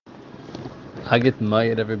Hagit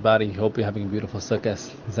Mayit, everybody. Hope you're having a beautiful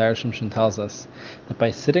Succos. Zera Shimshon tells us that by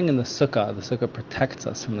sitting in the sukkah protects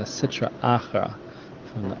us from the sitra achra,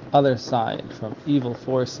 from the other side, from evil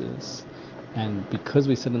forces. And because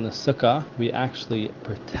we sit in the sukkah, we actually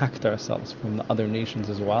protect ourselves from the other nations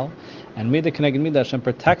as well. And Mida Keneged Mida, Hashem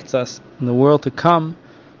protects us in the world to come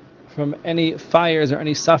from any fires or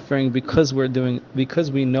any suffering because we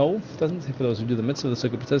know, it doesn't say for those who do the mitzvah of the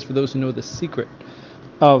sukkah, but it says for those who know the secret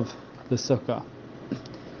of the sukkah.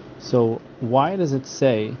 So why does it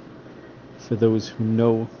say for those who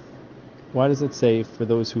know, why does it say for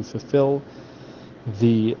those who fulfill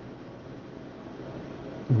the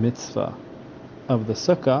mitzvah of the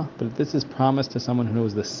sukkah, but this is promised to someone who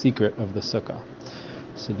knows the secret of the sukkah?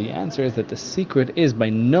 So the answer is that the secret is by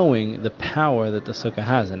knowing the power that the sukkah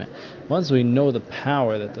has in it. Once we know the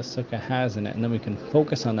power that the sukkah has in it, and then we can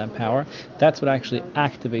focus on that power, that's what actually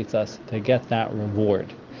activates us to get that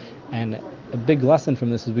reward. And a big lesson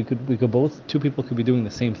from this is two people could be doing the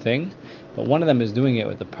same thing, but one of them is doing it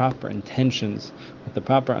with the proper intentions, with the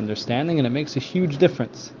proper understanding, and it makes a huge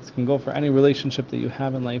difference. This can go for any relationship that you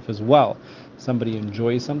have in life as well. Somebody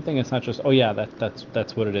enjoys something, it's not just, oh yeah,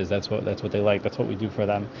 that's what it is, that's what they like, that's what we do for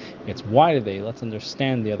them. It's why do they? Let's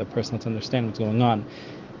understand the other person, let's understand what's going on.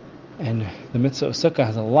 And the mitzvah of sukkah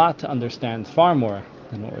has a lot to understand, far more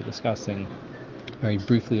than what we're discussing very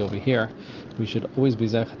briefly over here. We should always be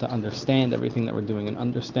zera to understand everything that we're doing and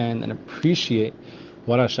understand and appreciate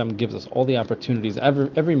what Hashem gives us, all the opportunities,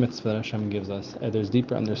 every mitzvah that Hashem gives us. There's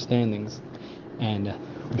deeper understandings, and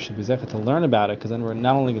we should be zera to learn about it, because then we're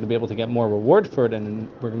not only going to be able to get more reward for it, and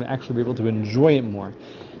we're going to actually be able to enjoy it more.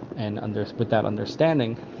 And with that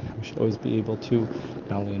understanding, we should always be able to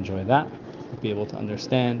not only enjoy that, but be able to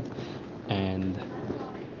understand and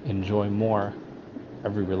enjoy more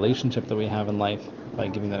every relationship that we have in life by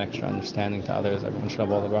giving that extra understanding to others. Everyone should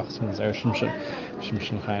have all the brachos from zera shimshon.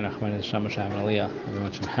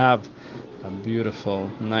 Everyone should have a beautiful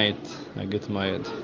night. A good night.